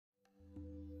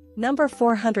Number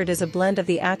 400 is a blend of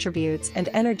the attributes and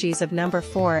energies of number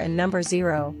 4 and number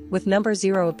 0, with number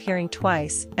 0 appearing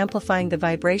twice, amplifying the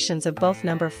vibrations of both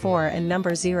number 4 and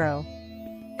number 0.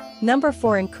 Number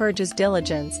 4 encourages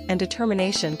diligence and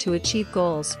determination to achieve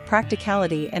goals,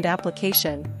 practicality and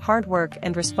application, hard work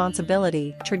and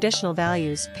responsibility, traditional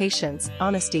values, patience,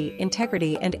 honesty,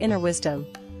 integrity and inner wisdom.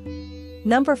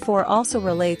 Number 4 also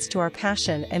relates to our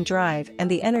passion and drive and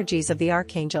the energies of the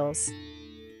archangels.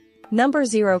 Number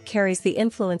 0 carries the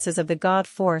influences of the God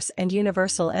force and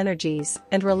universal energies,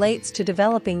 and relates to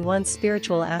developing one's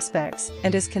spiritual aspects,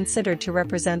 and is considered to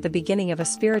represent the beginning of a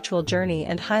spiritual journey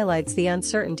and highlights the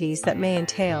uncertainties that may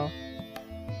entail.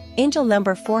 Angel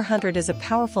number 400 is a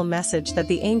powerful message that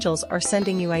the angels are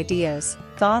sending you ideas,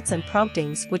 thoughts and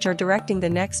promptings which are directing the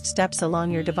next steps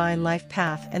along your divine life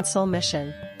path and soul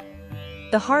mission.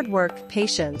 The hard work,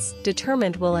 patience,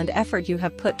 determined will and effort you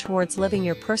have put towards living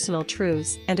your personal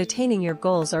truths and attaining your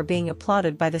goals are being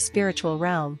applauded by the spiritual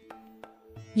realm.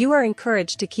 You are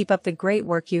encouraged to keep up the great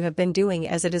work you have been doing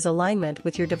as it is alignment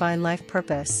with your divine life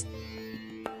purpose.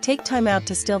 Take time out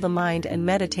to still the mind and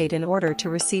meditate in order to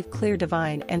receive clear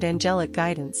divine and angelic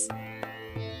guidance.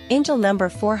 Angel number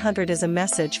 400 is a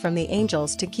message from the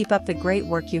angels to keep up the great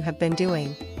work you have been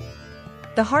doing.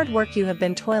 The hard work you have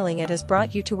been toiling at has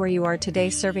brought you to where you are today,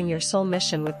 serving your soul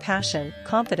mission with passion,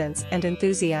 confidence and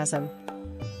enthusiasm.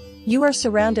 You are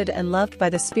surrounded and loved by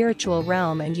the spiritual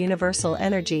realm and universal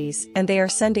energies, and they are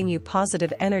sending you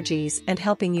positive energies and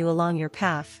helping you along your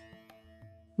path.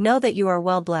 Know that you are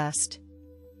well blessed.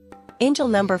 Angel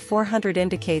number 400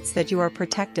 indicates that you are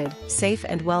protected, safe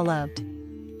and well loved.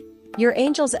 Your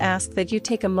angels ask that you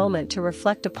take a moment to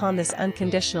reflect upon this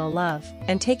unconditional love,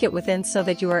 and take it within so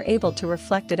that you are able to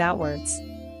reflect it outwards.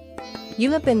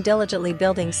 You have been diligently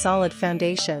building solid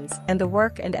foundations, and the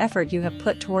work and effort you have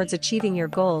put towards achieving your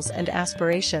goals and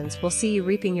aspirations will see you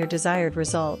reaping your desired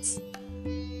results.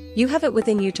 You have it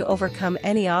within you to overcome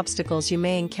any obstacles you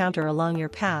may encounter along your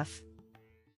path.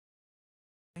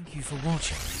 Thank you for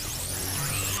watching.